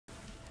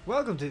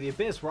Welcome to the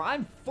Abyss, where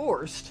I'm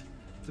forced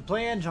to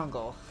play in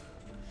jungle.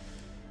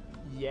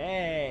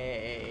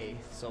 Yay!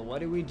 So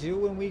what do we do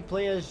when we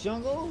play as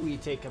jungle? We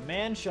take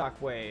command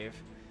shockwave.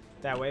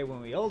 That way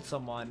when we ult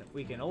someone,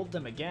 we can ult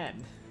them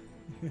again.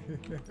 I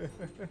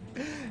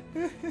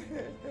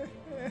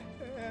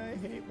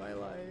hate my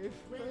life.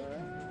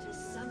 Welcome to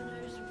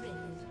Summoner's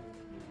Rift.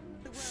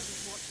 The world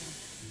is watching.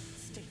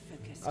 Stay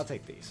focused. I'll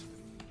take these.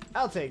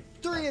 I'll take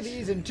 3 of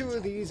these and 2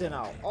 of these, and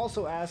I'll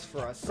also ask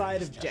for a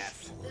side of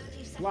death.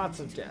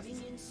 Lots of death.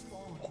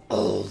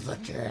 All the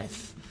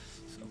death.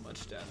 So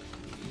much death,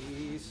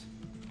 please.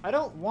 I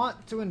don't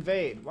want to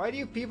invade. Why do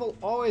you people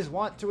always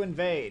want to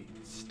invade?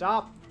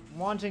 Stop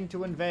wanting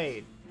to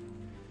invade.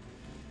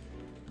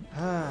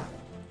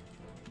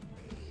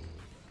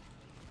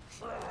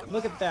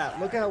 Look at that.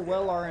 Look how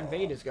well our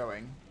invade is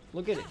going.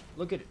 Look at it.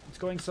 Look at it. It's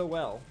going so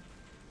well.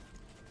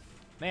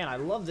 Man, I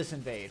love this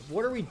invade.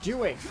 What are we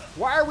doing?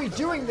 Why are we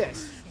doing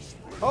this?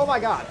 Oh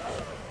my god.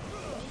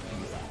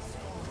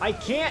 I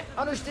can't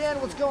understand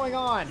what's going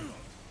on.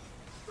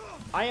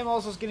 I am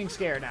also getting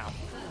scared now.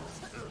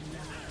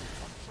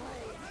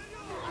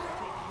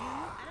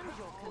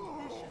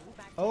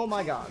 Oh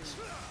my god.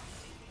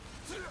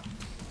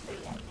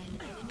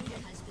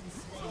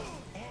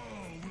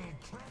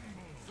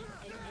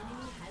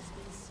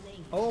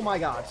 Oh my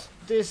god.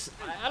 This,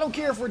 I don't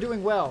care if we're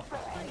doing well.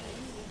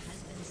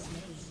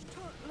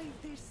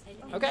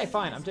 Okay,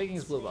 fine. I'm taking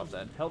his blue buff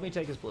then. Help me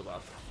take his blue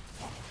buff.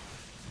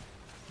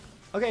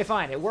 Okay,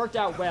 fine. It worked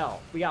out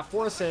well. We got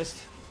 4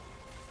 assists.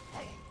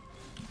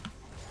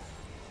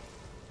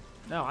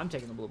 No, I'm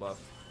taking the blue buff.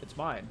 It's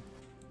mine,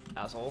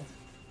 asshole.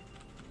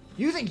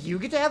 You think you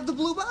get to have the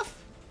blue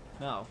buff?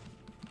 No.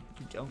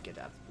 You don't get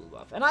to have the blue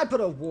buff. And I put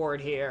a ward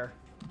here.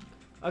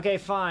 Okay,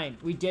 fine.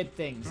 We did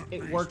things.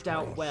 It worked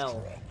out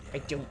well. I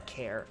don't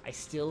care. I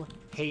still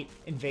hate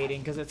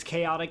invading because it's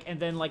chaotic, and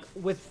then, like,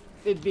 with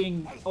it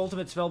being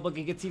Ultimate Spellbook,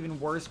 it gets even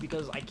worse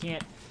because I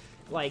can't,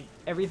 like,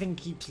 everything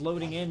keeps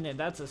loading in, and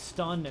that's a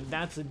stun, and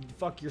that's a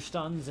fuck your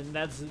stuns, and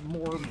that's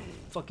more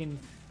fucking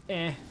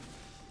eh.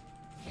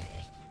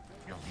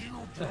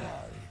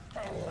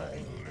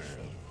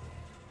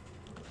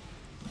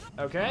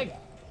 Okay,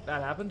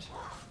 that happened.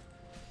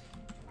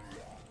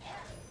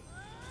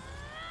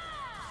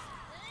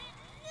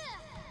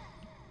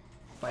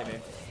 Bye,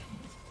 babe.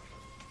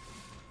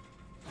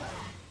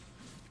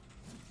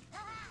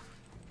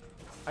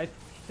 I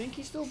think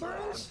he still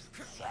burns.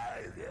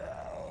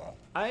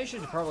 I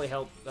should probably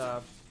help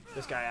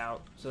this guy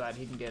out so that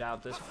he can get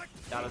out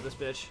of this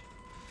bitch.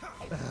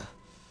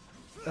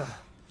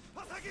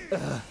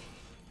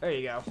 There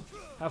you go.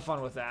 Have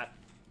fun with that.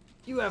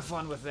 You have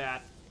fun with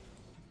that.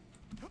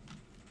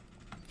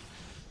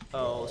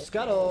 Oh,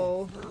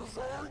 scuttle.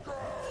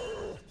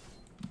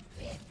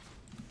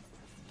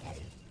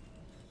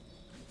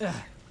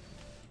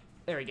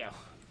 There we go.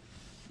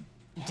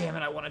 Damn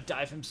it, I want to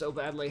dive him so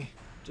badly.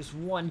 Just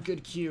one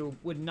good Q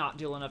would not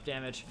deal enough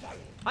damage.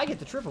 I get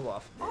the triple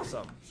buff.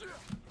 Awesome.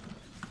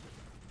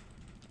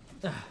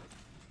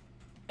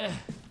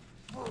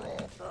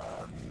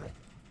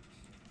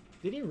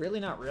 Did he really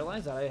not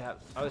realize that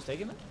I was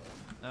taking it?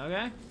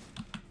 Okay.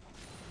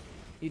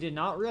 He did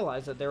not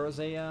realize that there was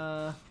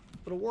a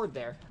little ward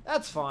there.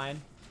 That's fine.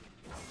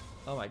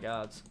 Oh my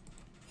god.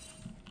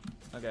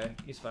 Okay,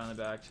 he's finally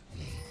backed.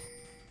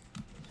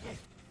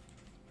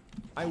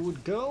 I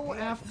would go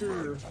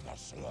after...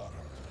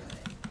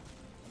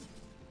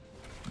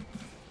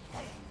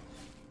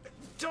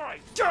 Die!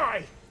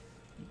 Die!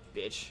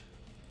 Bitch.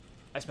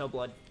 I smell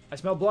blood. I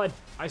smell blood!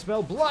 I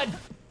smell blood!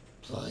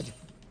 Blood.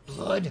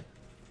 Blood.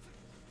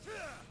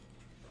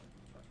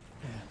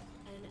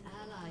 An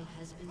ally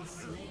has been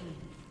slain.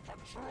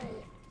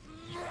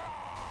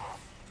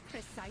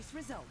 Precise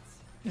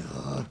results.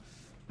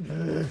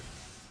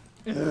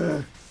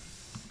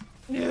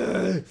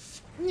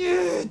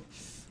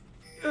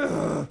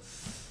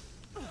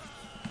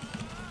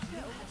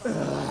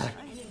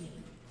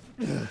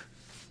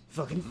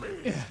 Fucking...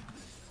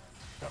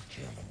 The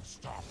killing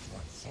stops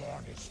when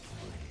Thorn is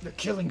free. The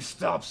killing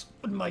stops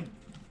when my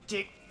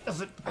dick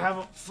doesn't have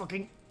a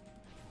fucking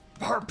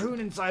harpoon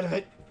inside of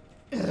it.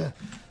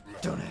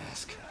 Don't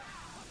ask.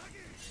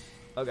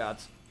 Oh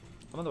god.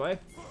 I'm on the way. An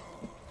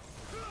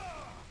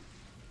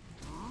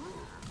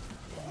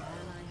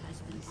ally has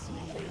been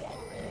slain. You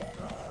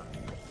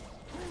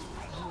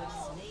have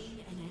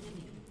slain an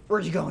enemy. Where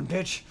you going,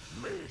 bitch?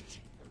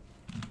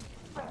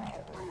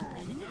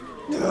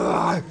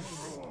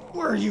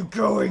 Where are you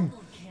going?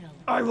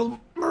 I will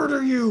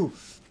murder you!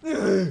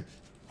 Die!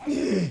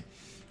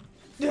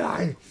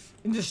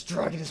 And this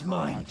dragon is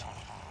mine.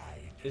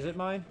 Is it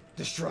mine?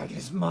 This dragon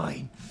is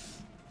mine.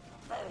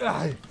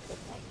 I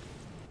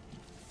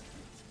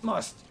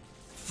must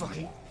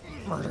fucking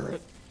murder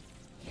it.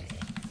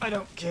 I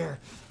don't care.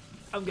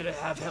 I'm gonna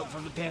have help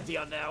from the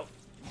Pantheon now.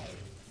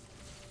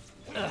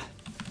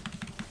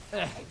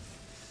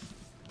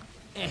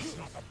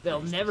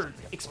 They'll never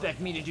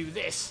expect me to do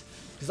this,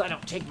 because I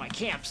don't take my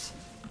camps.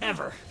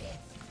 Ever.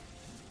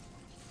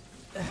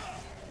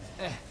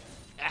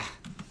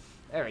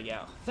 There we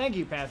go. Thank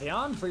you,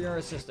 Pantheon, for your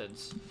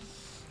assistance.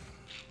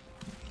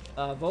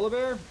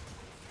 Volibear,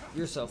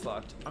 you're so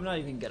fucked. I'm not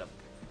even gonna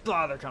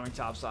bother coming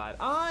topside.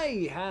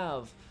 I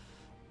have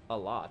a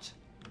lot.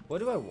 What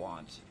do I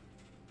want?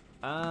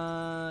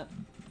 I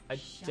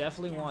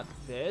definitely want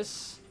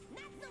this.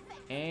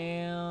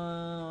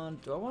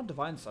 And do I want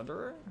Divine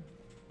Sunderer?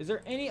 Is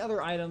there any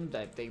other item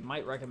that they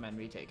might recommend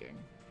me taking?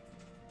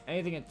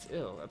 Anything it's...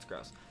 Ew, that's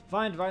gross.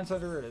 Fine, Divine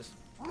Sunderer it is.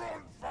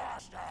 Run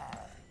faster!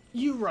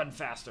 You run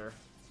faster.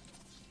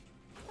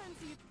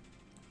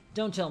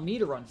 Don't tell me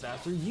to run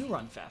faster, you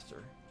run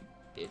faster.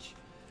 Bitch.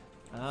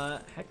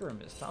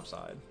 Hecarim is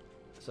topside.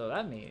 So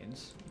that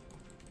means...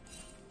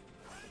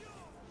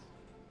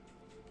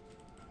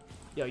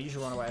 Yo, you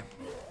should run away.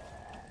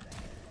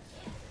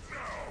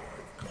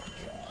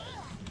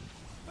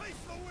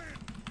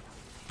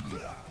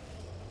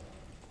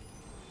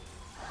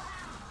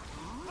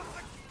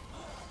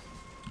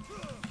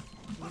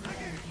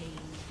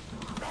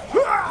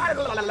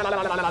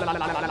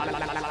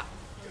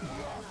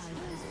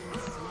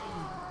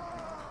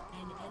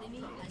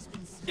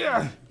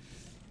 Yeah.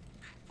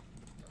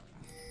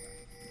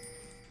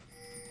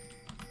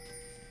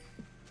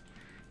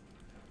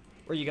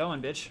 Where you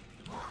going, bitch?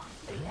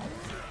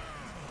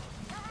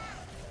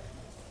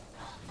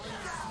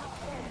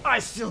 I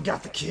still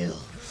got the kill.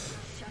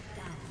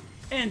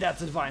 And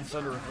that's a Divine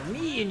Sunderer for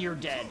me, and you're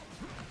dead.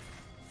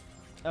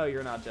 Oh,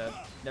 you're not dead.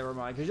 Never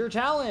mind, because you're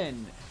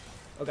Talon.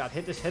 Oh god,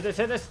 hit this, hit this,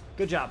 hit this.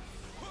 Good job.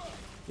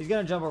 He's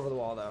gonna jump over the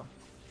wall, though.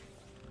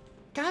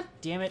 God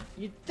damn it.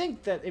 You'd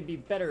think that it'd be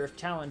better if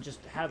Talon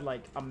just had,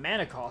 like, a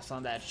mana cost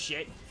on that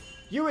shit.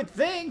 You would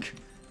think!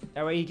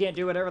 That way he can't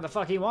do whatever the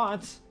fuck he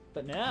wants.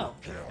 But no,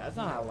 that's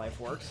not how life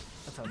works.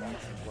 That's how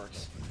nothing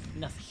works.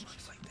 Nothing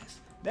works like this.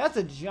 That's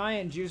a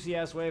giant,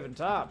 juicy-ass wave in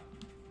top.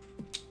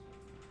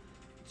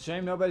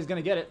 Shame nobody's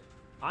gonna get it.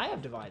 I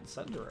have Divine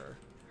Sunderer.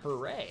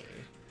 Hooray.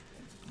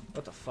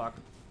 What the fuck?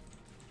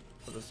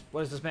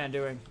 What is this man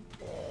doing?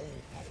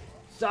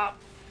 Stop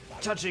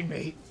touching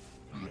me.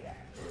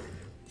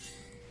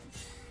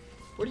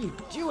 What are you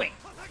doing?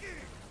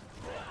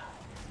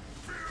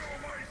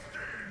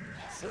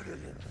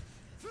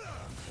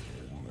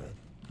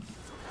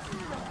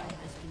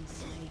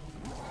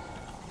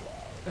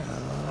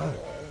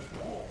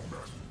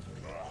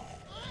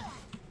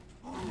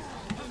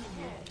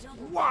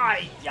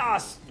 Why?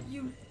 Yas!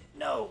 You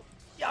know!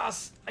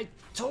 Yas! I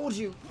told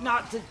you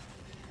not to...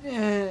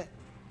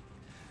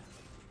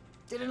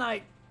 Didn't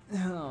I?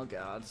 Oh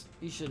god.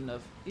 You shouldn't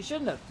have. You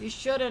shouldn't have. You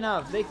shouldn't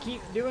have. They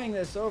keep doing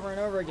this over and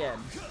over again.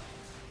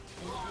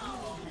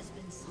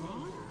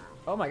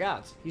 Oh my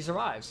god. He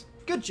survives.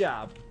 Good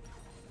job.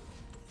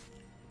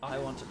 I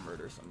want to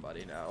murder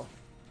somebody now.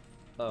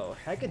 Oh,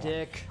 heck a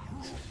dick.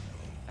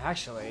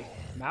 Actually,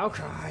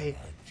 Maokai,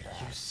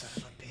 you son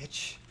of a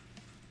bitch.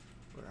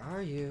 Where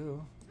are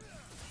you?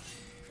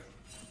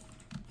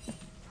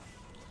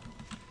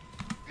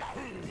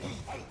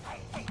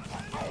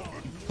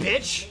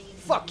 Bitch!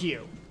 Fuck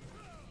you!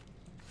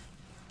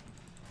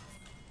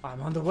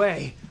 I'm on the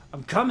way.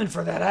 I'm coming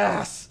for that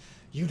ass.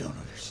 You don't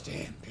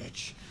understand,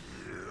 bitch.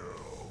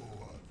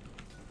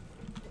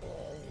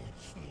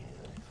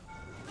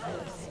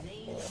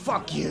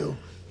 Fuck you.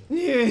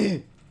 Yeah.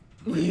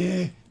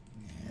 Yeah.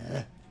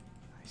 Yeah.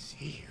 I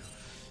see you.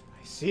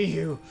 I see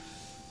you.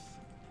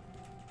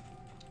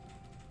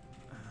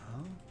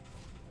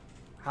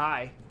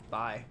 Hi.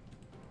 Bye.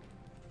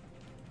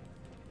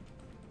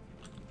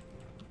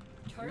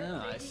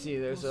 No, I see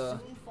there's a...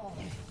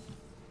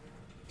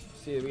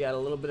 See, we got a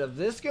little bit of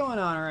this going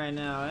on right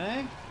now,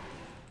 eh?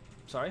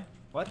 Sorry?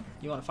 What?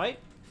 You want to fight?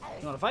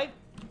 You want to fight?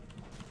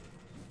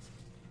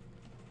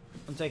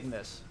 I'm taking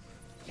this.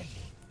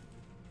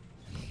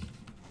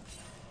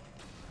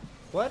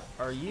 What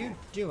are you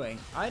doing?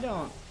 I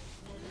don't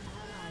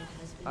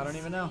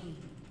even know.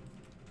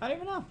 I don't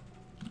even know.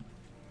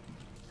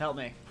 Help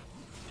me.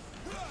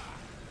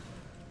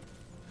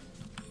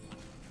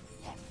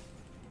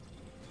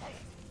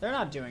 They're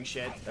not doing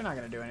shit. They're not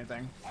gonna do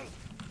anything.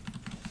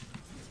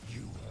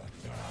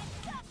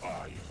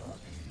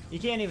 You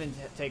can't even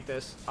take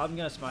this. I'm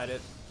gonna smite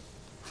it.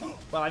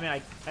 Well, I mean,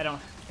 I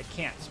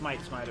can't smite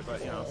it, but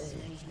you know.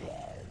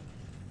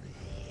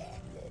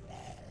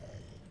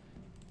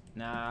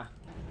 Nah.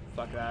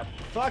 Fuck that.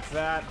 Fuck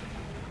that.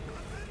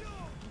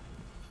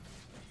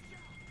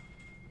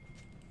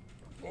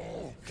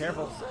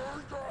 Careful.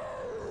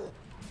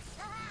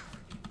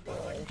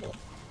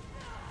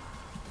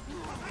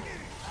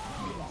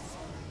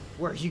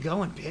 Where are you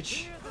going,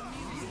 bitch?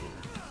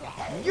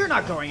 You're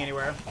not going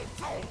anywhere.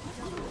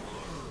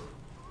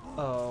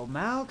 Oh,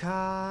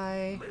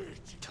 Maokai.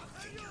 Don't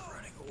think you're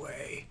running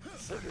away.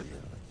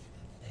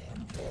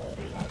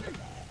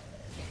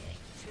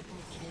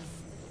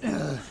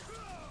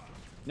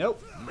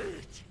 Nope.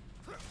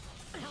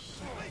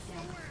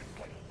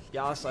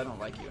 Yas, I don't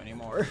like you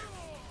anymore.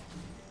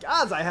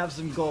 Gods, I have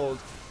some gold.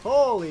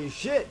 Holy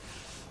shit.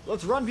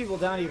 Let's run people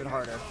down even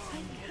harder.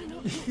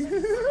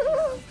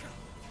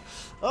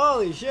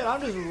 Holy shit,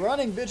 I'm just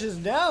running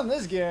bitches down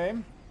this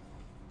game.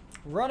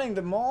 Running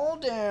them all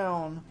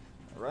down.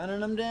 Running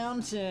them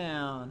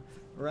downtown.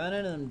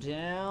 Running them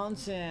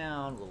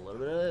downtown. A little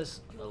bit of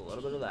this. A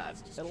little bit of that.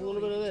 And a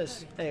little bit of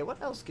this. Hey,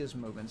 what else gives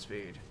movement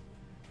speed?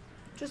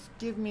 Just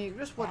give me...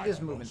 Just what gives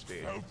movement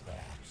speed?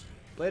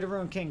 Blade of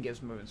Ruin King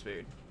gives movement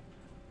speed.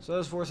 So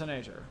does Force of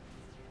Nature.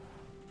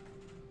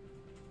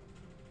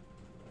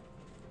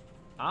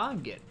 I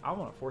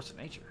want a Force of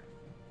Nature.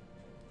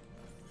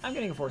 I'm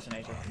getting a Force of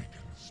Nature. I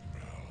can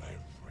smell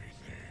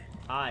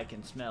everything. I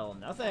can smell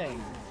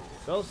nothing.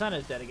 Bill Sun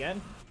is dead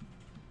again.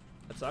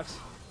 That sucks.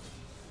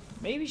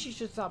 Maybe she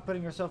should stop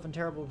putting herself in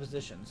terrible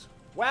positions.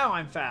 Wow,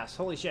 I'm fast.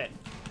 Holy shit. An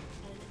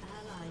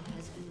ally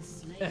has been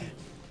slain.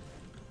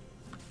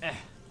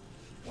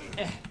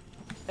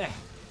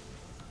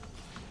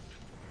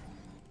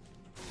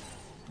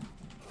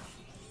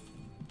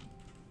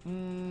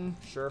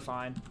 Sure,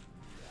 fine.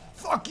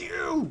 Fuck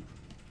you!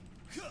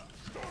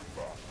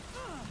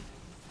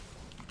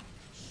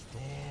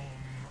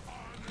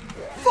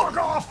 Fuck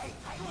off!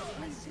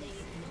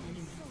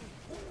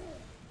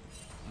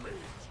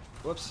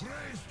 Whoops.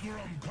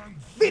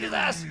 Beat his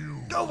ass!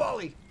 Go,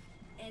 volley!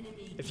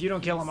 Enemy If you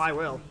don't kill him, I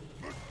will.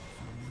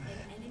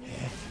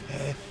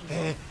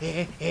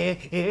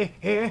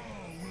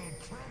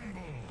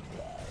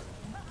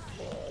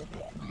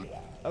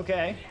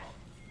 Okay.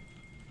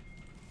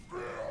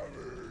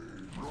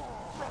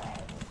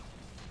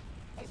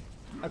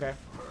 Okay.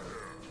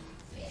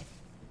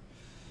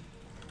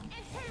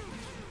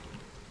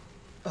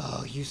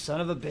 Oh, you son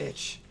of a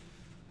bitch.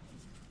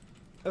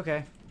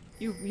 Okay.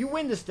 You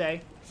win this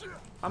day.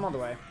 I'm on the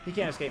way. He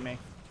can't escape me.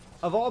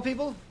 Of all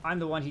people, I'm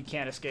the one he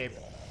can't escape.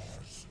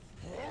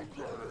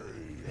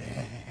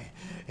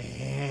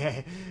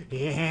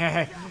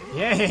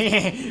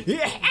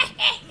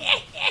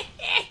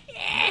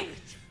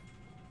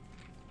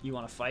 You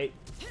want to fight?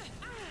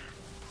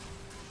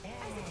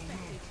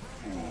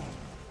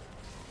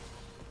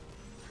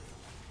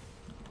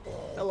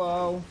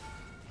 Hello.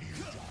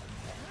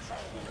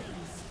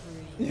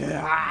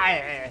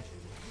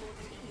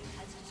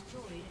 has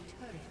destroyed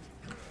a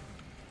turret.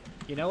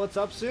 You know what's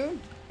up soon?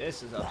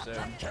 This is up soon.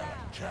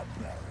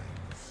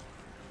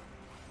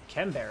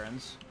 Chem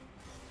Barons.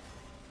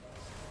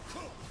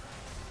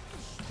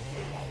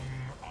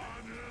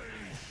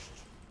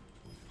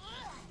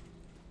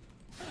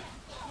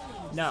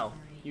 No,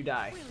 you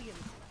die.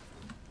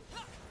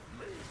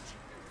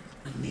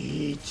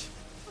 Meat.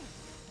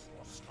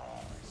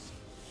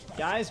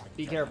 Guys,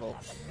 be careful.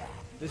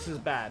 This is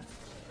bad.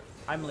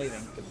 I'm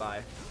leaving.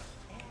 Goodbye.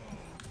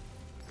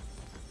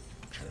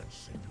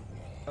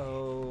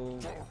 Oh.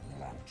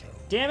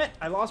 Damn it!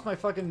 I lost my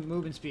fucking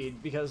movement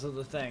speed because of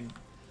the thing.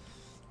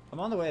 I'm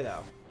on the way,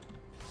 though.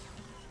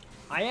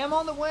 I am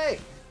on the way!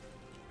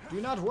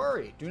 Do not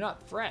worry. Do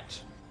not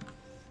fret.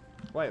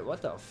 Wait,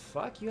 what the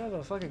fuck? You have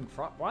a fucking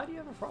why do you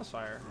have a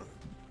crossfire?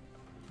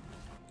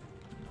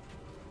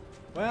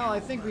 Well, I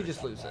think we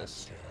just lose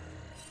this.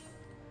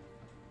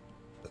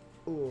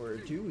 Or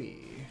do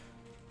we?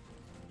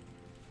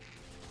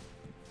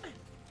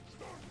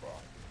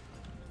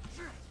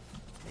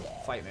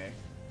 Fight me.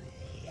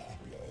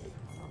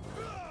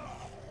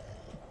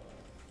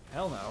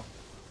 Hell no.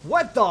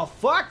 What the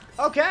fuck?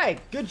 Okay,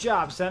 good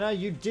job, Senna.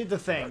 You did the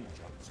thing.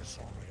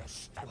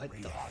 What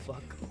the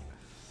fuck?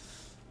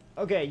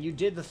 Okay, you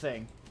did the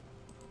thing.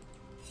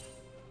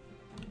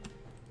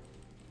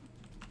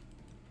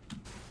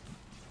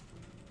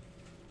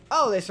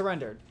 Oh, they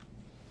surrendered.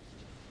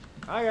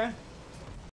 Okay.